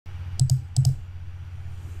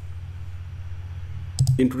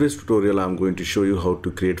In today's tutorial, I'm going to show you how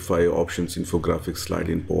to create 5 options infographic slide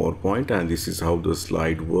in PowerPoint, and this is how the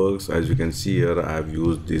slide works. As you can see here, I have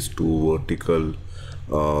used these two vertical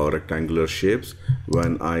rectangular shapes.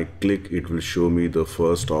 When I click, it will show me the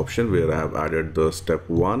first option where I have added the step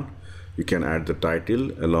 1. You can add the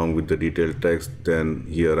title along with the detailed text. Then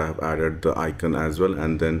here I have added the icon as well,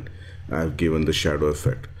 and then I have given the shadow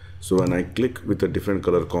effect. So when I click with a different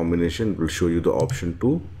color combination, it will show you the option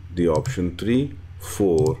 2, the option 3,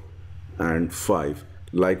 4 and 5.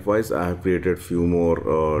 Likewise, I have created few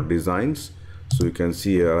more designs. So you can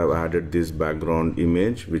see here I have added this background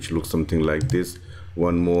image which looks something like this.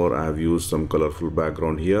 One more, I have used some colorful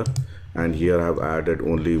background here, and here I have added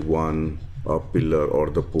only one pillar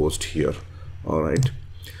or the post here. Alright,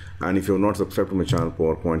 and if you have not subscribed to my channel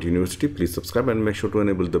PowerPoint University, please subscribe and make sure to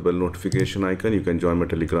enable the bell notification icon. You can join my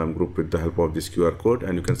Telegram group with the help of this QR code,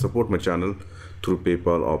 and you can support my channel through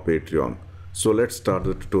PayPal or Patreon. So let's start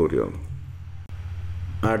the tutorial.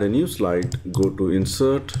 Add a new slide, go to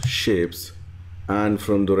Insert, Shapes, and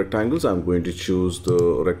from the rectangles I'm going to choose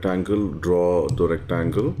the rectangle, draw the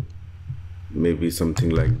rectangle, maybe something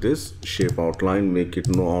like this, shape outline, make it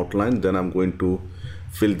no outline. Then I'm going to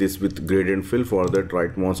fill this with gradient fill. For that,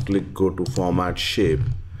 right mouse click, go to Format, Shape,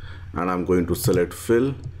 and I'm going to select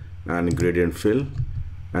Fill and Gradient Fill.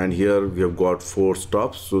 And here we have got 4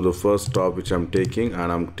 stops. So the first stop which I'm taking,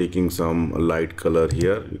 and I'm taking some light color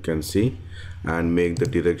here, you can see, and make the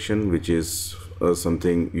direction which is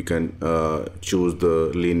something you can choose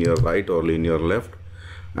the linear right or linear left.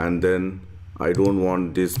 And then I don't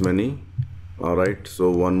want this many. Alright, so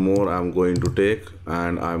one more I'm going to take,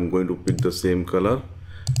 and I'm going to pick the same color,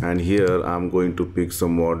 and here I'm going to pick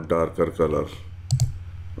somewhat darker color.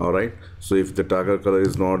 Alright, so if the darker color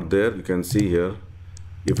is not there, you can see here,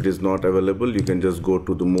 if it is not available, you can just go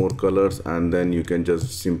to the more colors, and then you can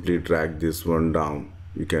just simply drag this one down.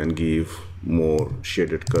 You can give more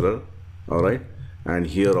shaded color. Alright, and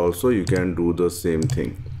here also you can do the same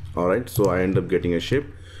thing. Alright, so I end up getting a shape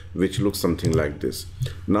which looks something like this.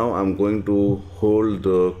 Now I'm going to hold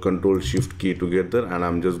the Control Shift key together, and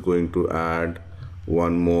I'm just going to add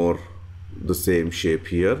one more the same shape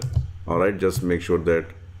here. Alright, just make sure that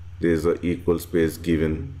there is an equal space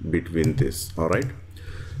given between this. Alright,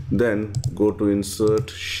 then go to Insert,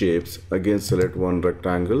 Shapes, again select one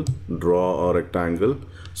rectangle, draw a rectangle.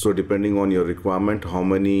 So depending on your requirement, how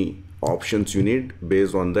many options you need,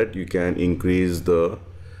 based on that you can increase the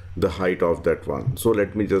height of that one. So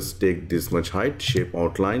let me just take this much height. Shape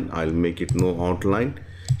outline, I'll make it no outline.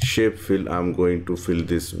 Shape fill, I'm going to fill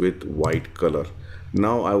this with white color.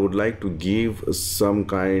 Now I would like to give some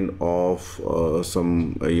kind of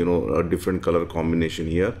a different color combination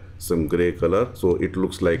here, some gray color, so it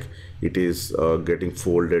looks like it is getting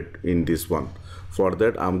folded in this one. For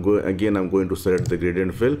that, I'm going to select the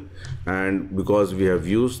gradient fill, and because we have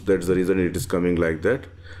used, that's the reason it is coming like that.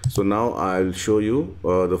 So now I'll show you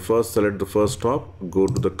select the first top, go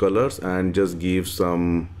to the colors, and just give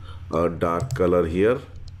some dark color here,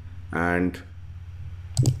 and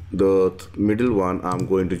the middle one I'm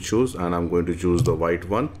going to choose, and I'm going to choose the white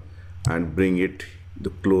one and bring it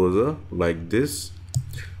closer like this.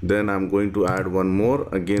 Then I'm going to add one more.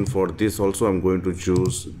 Again, for this also I'm going to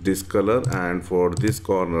choose this color, and for this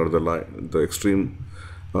corner, the extreme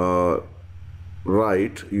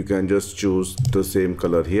right, you can just choose the same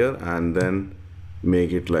color here and then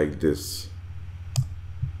make it like this.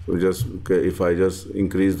 So if I just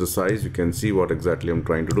increase the size, you can see what exactly I'm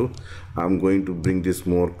trying to do. I'm going to bring this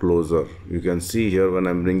more closer. You can see here when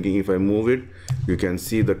I'm bringing, if I move it, you can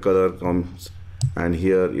see the color comes, and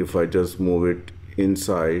here if I just move it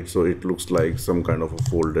inside, so it looks like some kind of a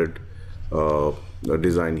folded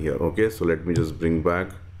design here. Okay, so let me just bring back.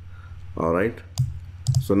 All right,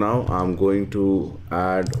 so now I'm going to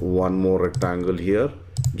add one more rectangle here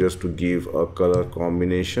just to give a color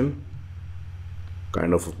combination,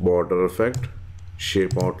 kind of border effect.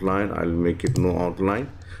 Shape outline, I'll make it no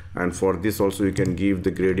outline, and for this also you can give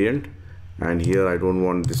the gradient, and here I don't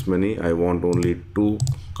want this many, I want only 2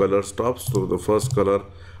 color stops. So the first color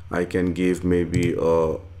I can give maybe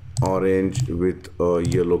a orange with a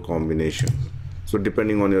yellow combination. So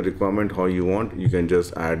depending on your requirement, how you want, you can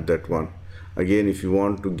just add that one. Again, if you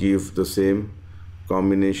want to give the same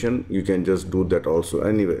combination, you can just do that also.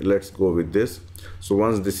 Anyway, let's go with this. So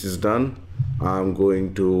once this is done, I'm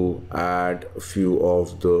going to add a few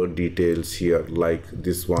of the details here, like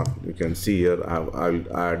this one. You can see here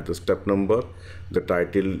I'll add the step number, the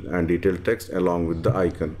title and detail text along with the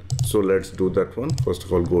icon. So let's do that one. First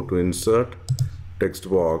of all, go to Insert, Text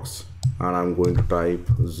Box, and I'm going to type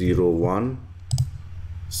 01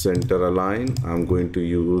 center align. I'm going to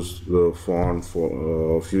use the font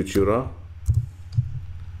for Futura,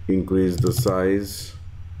 increase the size.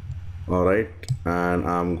 All right, and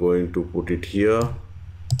I'm going to put it here,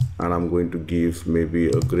 and I'm going to give maybe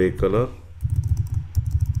a gray color.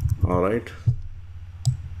 All right,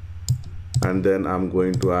 and then I'm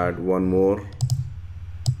going to add one more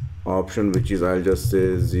option, which is, I'll just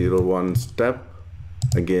say 01 step.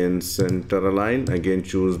 Again, center align. Again,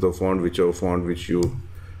 choose the font, whichever font which you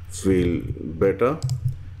feel better.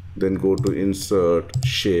 Then go to insert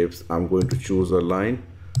shapes. I'm going to choose a line.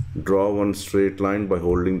 Draw one straight line by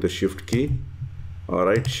holding the shift key. All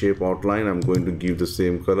right, shape outline, I'm going to give the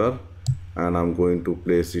same color, and I'm going to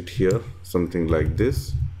place it here, something like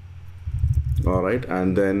this. All right,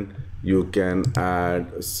 and then you can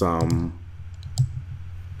add some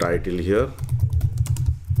title here.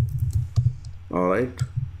 All right,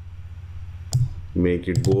 make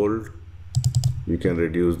it bold. You can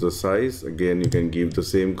reduce the size. Again, you can give the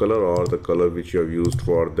same color or the color which you have used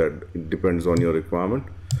for that. It depends on your requirement.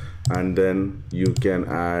 And then you can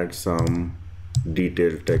add some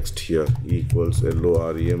detailed text here, equals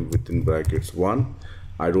LOREM within brackets 1.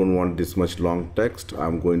 I don't want this much long text.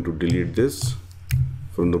 I'm going to delete this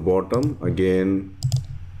from the bottom. Again,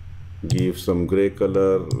 give some gray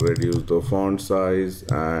color, reduce the font size,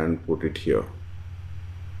 and put it here.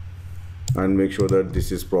 And make sure that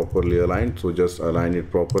this is properly aligned, so just align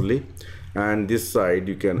it properly. And this side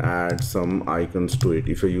you can add some icons to it.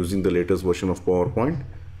 If you're using the latest version of PowerPoint,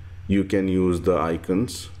 you can use the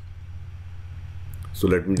icons. So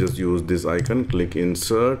let me just use this icon. Click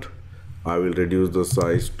insert. I will reduce the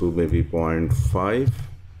size to maybe 0.5,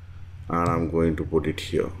 and I'm going to put it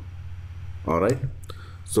here. All right,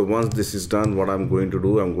 so once this is done, what I'm going to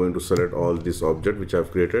do, I'm going to select all this object which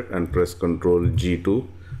I've created and press Ctrl G to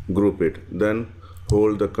group it. Then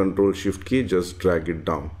hold the Ctrl Shift key, just drag it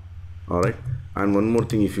down. All right, and one more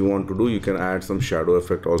thing, if you want to do, you can add some shadow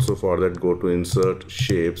effect also. For that, go to insert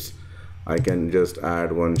shapes. I can just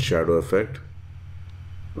add one shadow effect.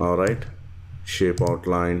 All right, shape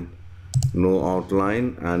outline, no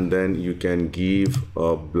outline, and then you can give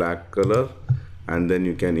a black color, and then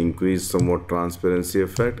you can increase somewhat transparency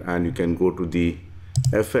effect, and you can go to the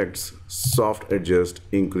effects, soft adjust,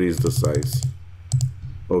 increase the size.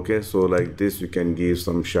 Okay, so like this you can give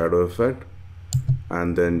some shadow effect,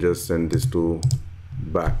 and then just send this to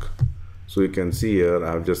back. So you can see here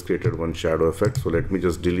I've just created one shadow effect. So let me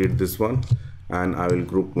just delete this one, and I will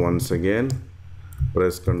group once again.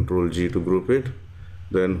 Press Ctrl G to group it,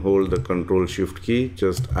 then hold the Ctrl Shift key,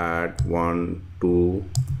 just add 1, 2,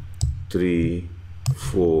 3,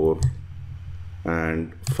 4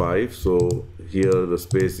 and 5. So here the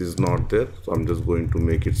space is not there, so I'm just going to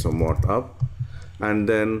make it somewhat up, and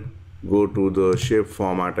then go to the shape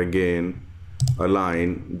format again,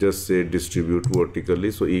 align, just say distribute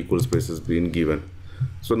vertically, so equal space has been given.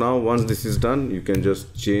 So now once this is done, you can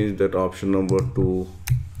just change that option number to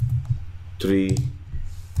 3,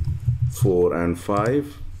 4 and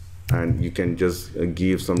 5, and you can just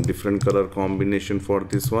give some different color combination for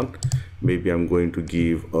this one. Maybe I'm going to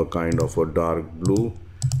give a kind of a dark blue,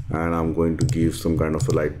 and I'm going to give some kind of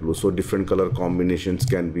a light blue. So different color combinations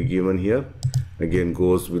can be given here. Again,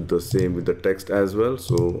 goes with the same with the text as well.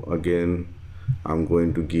 So again, I'm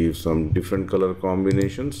going to give some different color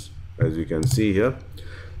combinations, as you can see here,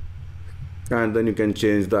 and then you can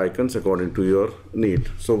change the icons according to your need.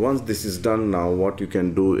 So once this is done, now what you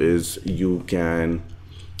can do is you can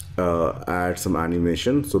add some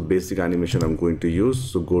animation. So basic animation I'm going to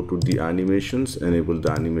use. So go to the animations, enable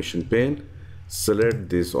the animation pane, select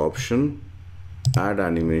this option, add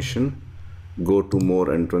animation, go to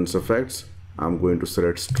more entrance effects. I'm going to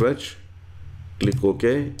select stretch, click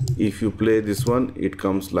OK. If you play this one, it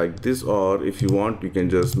comes like this, or if you want, you can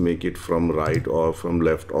just make it from right or from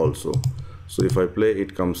left also. So if I play,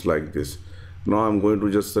 it comes like this. Now I'm going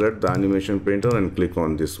to just select the animation painter and click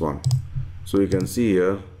on this one. So you can see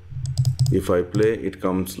here, if I play, it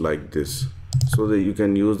comes like this. So that you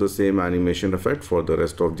can use the same animation effect for the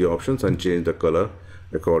rest of the options and change the color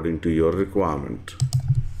according to your requirement.